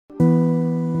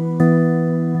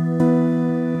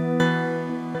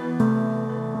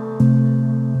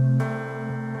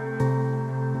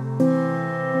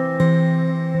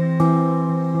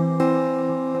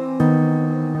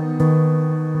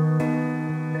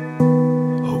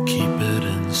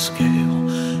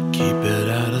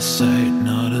of sight,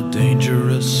 not a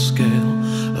dangerous scale,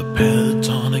 a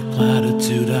pentatonic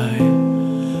platitude. I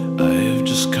have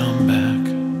just come back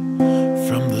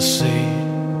from the sea.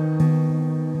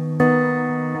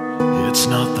 It's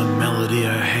not the melody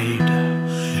I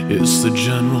hate, it's the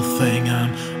general thing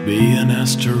I'm being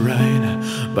asked to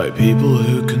write by people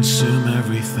who consume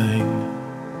everything.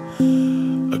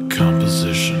 A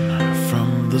composition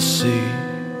from the sea.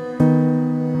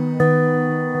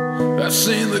 I've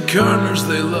seen the corners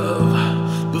they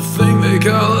love, the thing they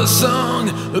call a song.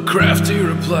 The crafty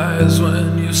replies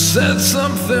when you said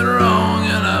something wrong,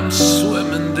 and I'm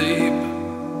swimming deep.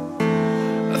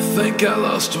 I think I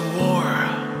lost a war.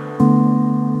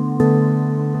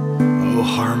 Oh,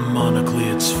 harmonically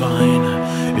it's fine,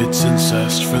 it's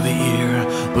incest for the ear.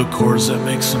 The chords that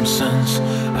make some sense,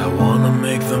 I wanna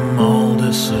make them all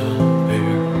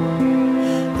disappear.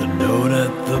 The note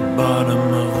at the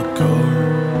bottom of the chord.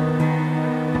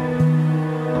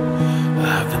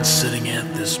 I've been sitting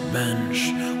at this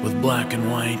bench with black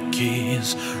and white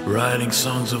keys, writing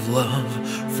songs of love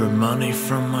for money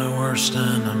from my worst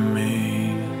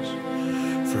enemies,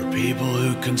 for people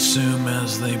who consume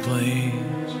as they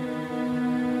please.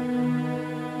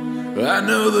 I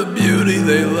know the beauty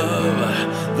they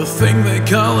love, the thing they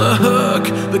call a hook,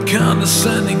 the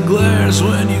condescending glares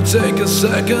when you take a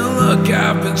second look.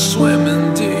 I've been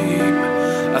swimming deep,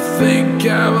 I think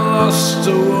I've lost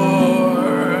a war.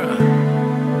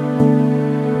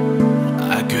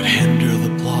 I could hinder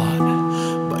the plot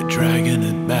by dragging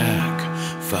it back.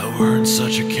 If I weren't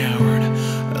such a coward,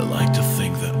 I'd like to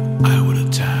think that I would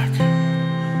attack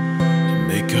and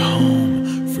make a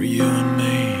home for you and me.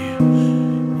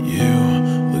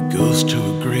 Ghost who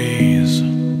agrees.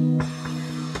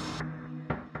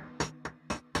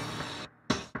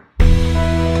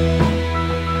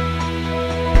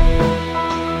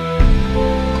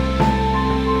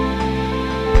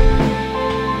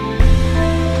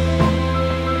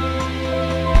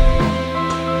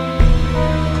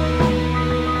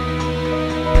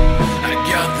 I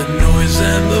got the noise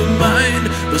and the mind.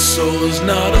 The soul is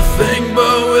not a thing,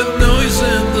 but with noise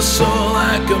in the soul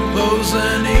I compose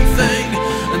anything.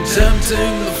 And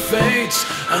tempting the fates,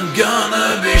 I'm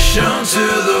gonna be shown to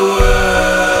the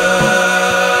world.